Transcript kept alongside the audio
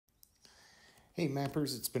Hey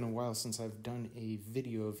Mappers, it's been a while since I've done a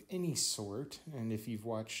video of any sort, and if you've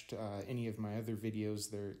watched any of my other videos,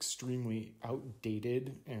 they're extremely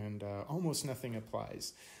outdated and almost nothing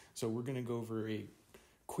applies. So we're going to go over a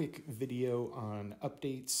quick video on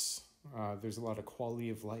updates. There's a lot of quality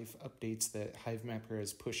of life updates that HiveMapper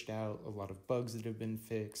has pushed out, a lot of bugs that have been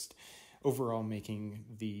fixed, overall making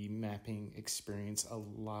the mapping experience a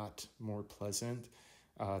lot more pleasant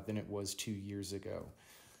than it was 2 years ago.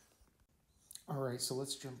 All right, so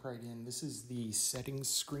let's jump right in. This is the settings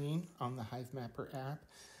screen on the HiveMapper app.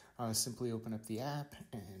 Simply open up the app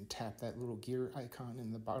and tap that little gear icon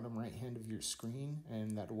in the bottom right hand of your screen,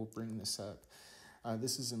 and that will bring this up.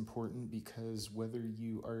 This is important because whether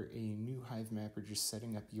you are a new HiveMapper just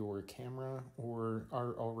setting up your camera or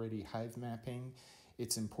are already Hive mapping,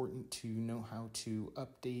 it's important to know how to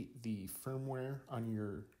update the firmware on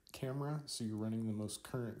your camera so you're running the most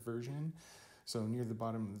current version. So near the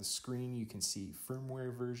bottom of the screen, you can see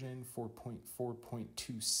firmware version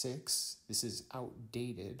 4.4.26. This is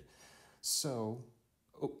outdated. So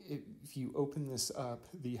if you open this up,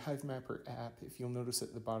 the HiveMapper app, if you'll notice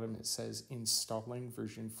at the bottom, it says installing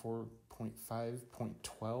version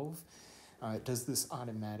 4.5.12. It does this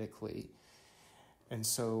automatically. And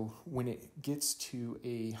so when it gets to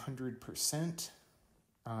 100%,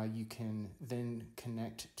 you can then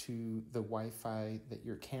connect to the Wi-Fi that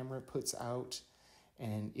your camera puts out,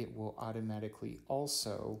 and it will automatically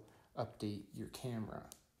also update your camera.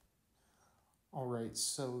 All right,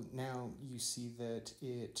 so now you see that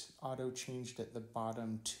it auto-changed at the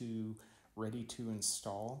bottom to ready to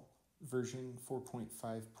install version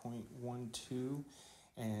 4.5.12,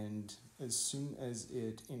 and as soon as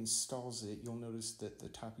it installs it, you'll notice that the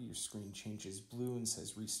top of your screen changes blue and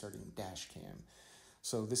says restarting dashcam.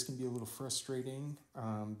 So this can be a little frustrating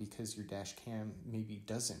because your dash cam maybe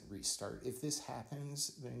doesn't restart. If this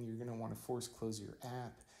happens, then you're going to want to force close your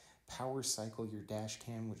app, power cycle your dash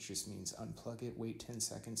cam, which just means unplug it, wait 10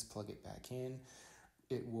 seconds, plug it back in.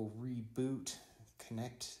 It will reboot,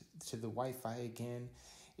 connect to the Wi-Fi again.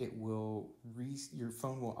 It will your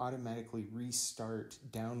phone will automatically restart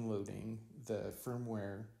downloading the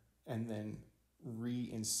firmware and then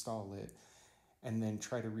reinstall it, and then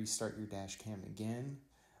try to restart your dash cam again.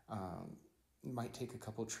 It might take a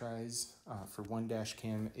couple tries. For one dash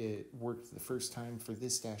cam, it worked the first time. For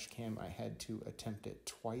this dash cam, I had to attempt it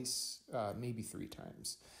twice, maybe 3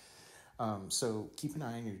 times. So keep an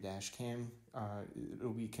eye on your dash cam.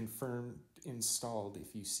 It'll be confirmed installed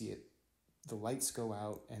if you see it, the lights go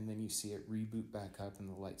out, and then you see it reboot back up and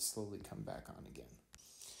the lights slowly come back on again.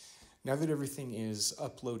 Now that everything is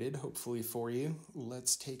uploaded, hopefully for you,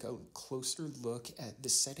 let's take a closer look at the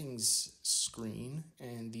settings screen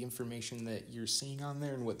and the information that you're seeing on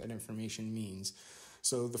there and what that information means.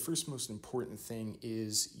 So the first most important thing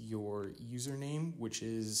is your username, which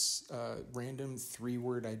is a random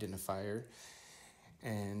 3-word identifier.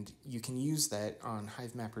 And you can use that on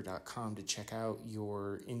hivemapper.com to check out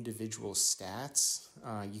your individual stats.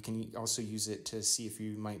 You can also use it to see if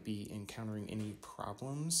you might be encountering any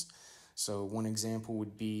problems. So one example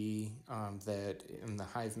would be that in the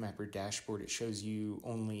HiveMapper dashboard, it shows you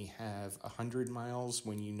only have 100 miles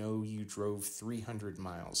when you know you drove 300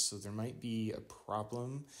 miles. So there might be a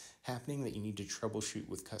problem happening that you need to troubleshoot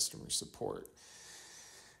with customer support.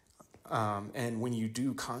 And when you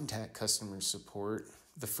do contact customer support,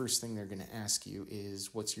 the first thing they're going to ask you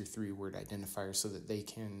is what's your 3-word identifier so that they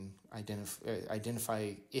can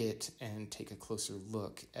identify it and take a closer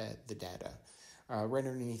look at the data. Right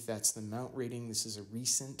underneath, that's the mount rating. This is a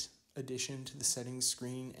recent addition to the settings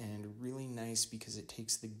screen and really nice because it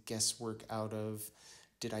takes the guesswork out of,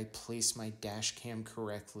 did I place my dash cam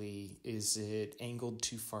correctly? Is it angled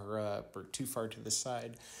too far up or too far to the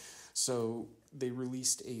side? So they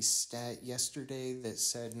released a stat yesterday that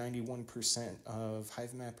said 91% of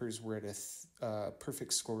HiveMappers were at a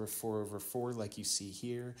perfect score of 4/4, like you see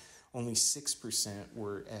here. Only 6%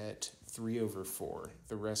 were at 3/4.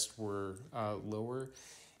 The rest were lower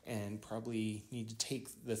and probably need to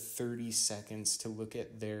take the 30 seconds to look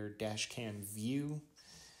at their dash cam view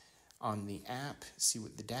on the app, see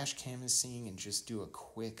what the dash cam is seeing, and just do a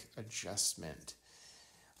quick adjustment.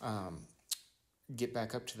 Get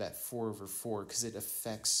back up to that 4/4 because it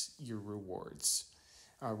affects your rewards.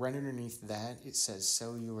 Right underneath that, it says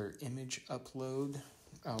cellular image upload.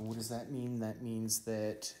 What does that mean? That means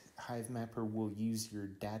that HiveMapper will use your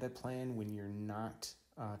data plan when you're not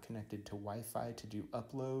connected to Wi-Fi to do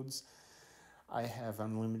uploads. I have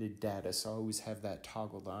unlimited data, so I always have that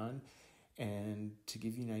toggled on. And to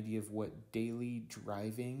give you an idea of what daily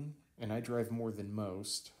driving, and I drive more than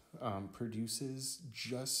most, produces.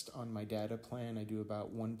 Just on my data plan, I do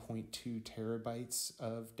about 1.2 terabytes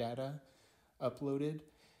of data uploaded,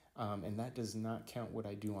 and that does not count what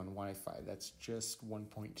I do on Wi-Fi. That's just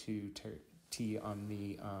 1.2 T on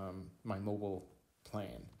the my mobile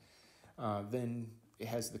plan. Then it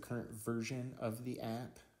has the current version of the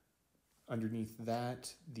app. Underneath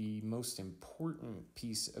that, the most important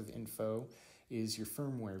piece of info is your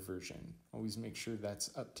firmware version. Always make sure that's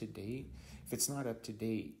up to date. If it's not up to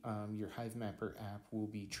date, your HiveMapper app will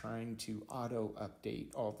be trying to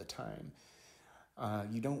auto-update all the time.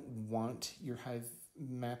 You don't want your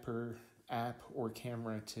HiveMapper app or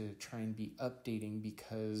camera to try and be updating,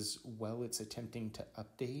 because while it's attempting to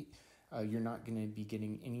update, you're not going to be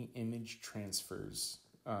getting any image transfers,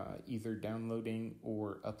 either downloading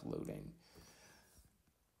or uploading.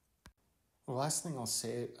 The last thing I'll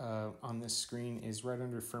say on this screen is right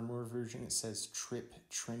under firmware version, it says trip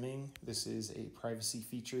trimming. This is a privacy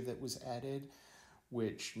feature that was added,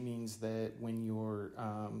 which means that when you're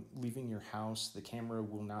leaving your house, the camera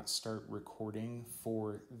will not start recording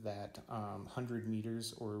for that 100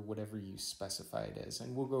 meters or whatever you specify it as.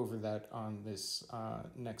 And we'll go over that on this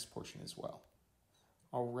next portion as well.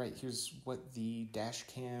 All right, here's what the dash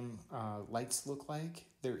cam lights look like.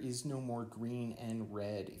 There is no more green and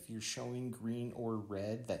red. If you're showing green or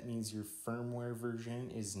red, that means your firmware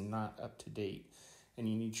version is not up to date, and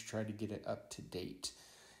you need to try to get it up to date.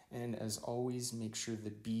 And as always, make sure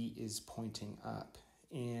the B is pointing up.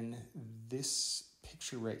 In this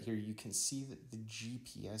picture right here, you can see that the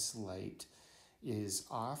GPS light is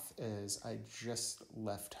off as I just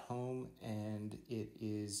left home, and it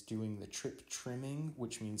is doing the trip trimming,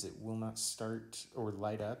 which means it will not start or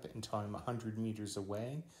light up until I'm 100 meters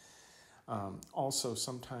away. Also,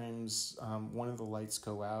 sometimes one of the lights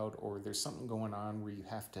go out, or there's something going on where you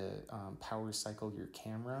have to power cycle your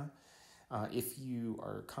camera. If you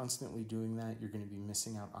are constantly doing that, you're going to be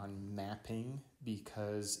missing out on mapping,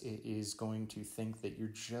 because it is going to think that you're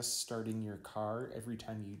just starting your car every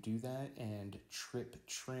time you do that, and trip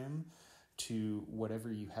trim to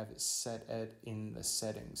whatever you have it set at in the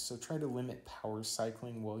settings. So try to limit power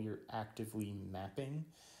cycling while you're actively mapping.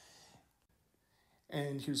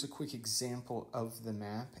 And here's a quick example of the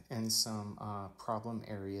map and some problem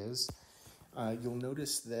areas. You'll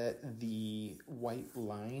notice that the white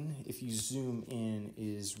line, if you zoom in,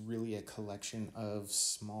 is really a collection of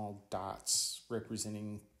small dots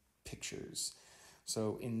representing pictures.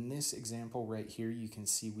 So in this example right here, you can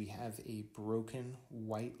see we have a broken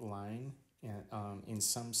white line in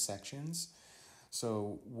some sections.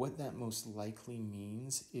 So what that most likely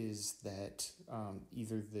means is that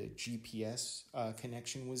either the GPS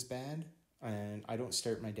connection was bad, and I don't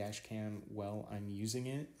start my dash cam while I'm using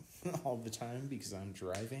it all the time because I'm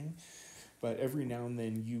driving. But every now and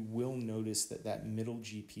then you will notice that that middle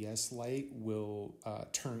GPS light will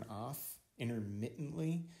turn off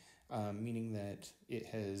intermittently, meaning that it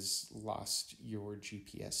has lost your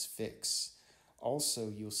GPS fix. Also,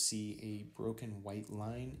 you'll see a broken white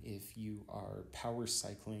line if you are power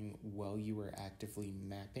cycling while you are actively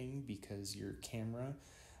mapping, because your camera,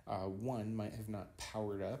 one, might have not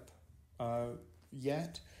powered up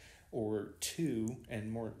yet, or two,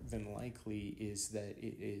 and more than likely, is that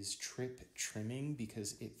it is trip trimming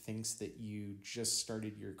because it thinks that you just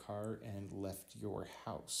started your car and left your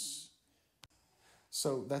house.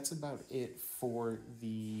 So that's about it for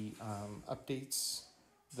the updates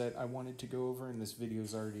that I wanted to go over, and this video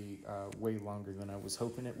is already way longer than I was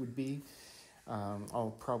hoping it would be.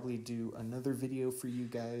 I'll probably do another video for you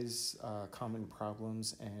guys, common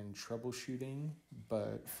problems and troubleshooting,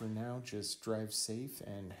 but for now, just drive safe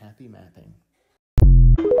and happy mapping.